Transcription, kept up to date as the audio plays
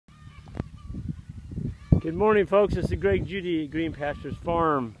Good morning, folks. This is Greg Judy at Green Pastures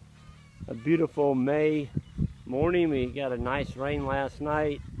Farm. A beautiful May morning. We got a nice rain last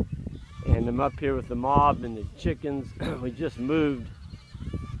night, and I'm up here with the mob and the chickens. We just moved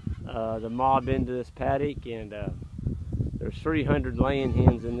the mob into this paddock, and there's 300 laying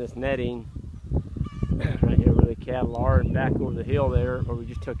hens in this netting right here where the cattle are, and back over the hill there where we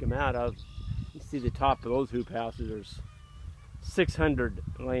just took them out of. You see the top of those hoop houses. There's 600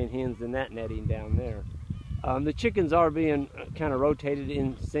 laying hens in that netting down there. The chickens are being kind of rotated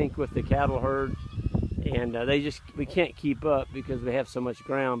in sync with the cattle herd, and we can't keep up because we have so much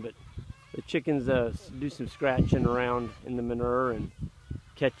ground, but the chickens do some scratching around in the manure and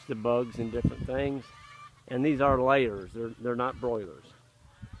catch the bugs and different things. And these are layers, they're not broilers.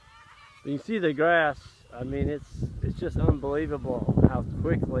 But you see the grass, I mean, it's just unbelievable how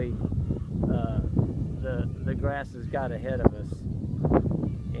quickly the grass has got ahead of us.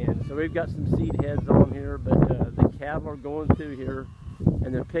 And so we've got some seed heads on here, but the cattle are going through here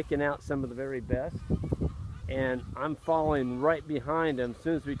and they're picking out some of the very best. And I'm following right behind them as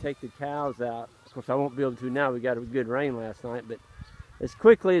soon as we take the cows out. Of course, I won't be able to now. We got a good rain last night, but as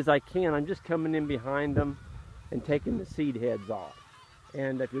quickly as I can, I'm just coming in behind them and taking the seed heads off.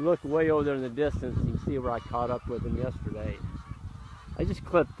 And if you look way over there in the distance, you can see where I caught up with them yesterday. I just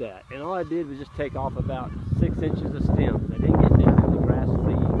clipped that, and all I did was just take off about 6 inches of stems. I didn't get down in the grass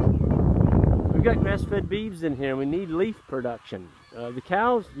leaves. We've got grass-fed beeves in here, and we need leaf production. The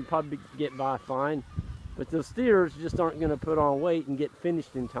cows, you probably get by fine, but the steers just aren't going to put on weight and get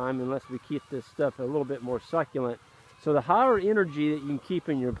finished in time unless we keep this stuff a little bit more succulent. So the higher energy that you can keep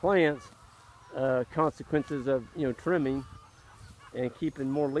in your plants, consequences of trimming and keeping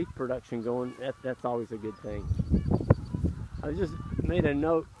more leaf production going, that's always a good thing. I just made a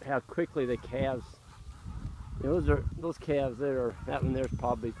note how quickly the calves, those calves there, that one there's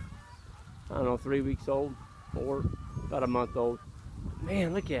probably, I don't know, 3 weeks old, or about a month old.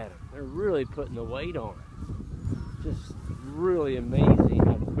 Man, look at them. They're really putting the weight on. Just really amazing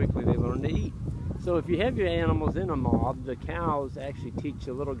how quickly they learn to eat. So if you have your animals in a mob, the cows actually teach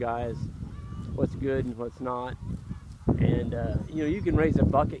the little guys what's good and what's not. And you can raise a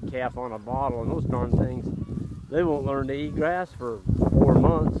bucket calf on a bottle, and those darn things, they won't learn to eat grass for 4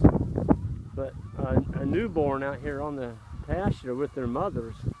 months. But a newborn out here on the pasture with their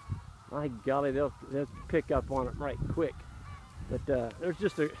mothers, my golly, they'll pick up on it right quick. But there's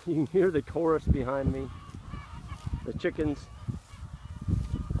just you can hear the chorus behind me. The chickens,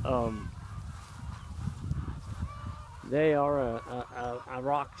 they are a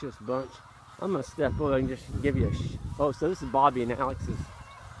raucous bunch. I'm gonna step over and just give you so this is Bobby and Alex's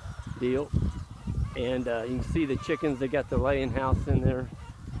deal. And you can see the chickens, they got the laying house in there.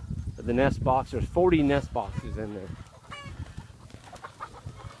 The nest box, there's 40 nest boxes in there.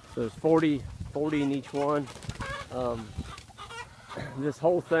 So there's 40 in each one. This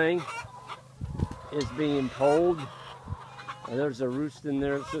whole thing is being polled. There's a roost in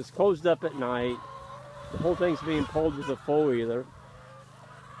there, so it's closed up at night. The whole thing's being polled with a four-wheeler.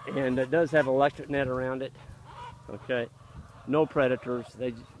 And it does have electric net around it. Okay, no predators.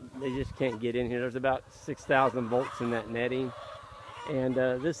 They just can't get in here. There's about 6,000 volts in that netting, and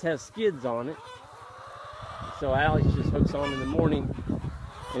this has skids on it. So Alex just hooks on in the morning,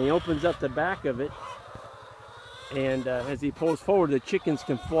 and he opens up the back of it, and as he pulls forward, the chickens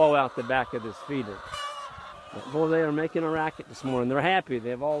can flow out the back of this feeder. But boy, they are making a racket this morning. They're happy.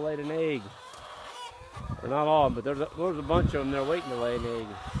 They've all laid an egg. Or not all, but there's a bunch of them. They're waiting to lay an egg.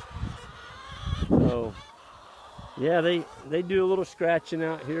 So yeah, they do a little scratching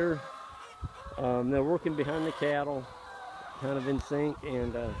out here. They're working behind the cattle, kind of in sync,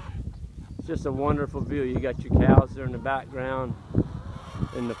 and it's just a wonderful view. You got your cows there in the background.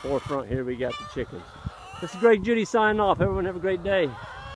 In the forefront here, we got the chickens. This is Greg Judy signing off. Everyone have a great day.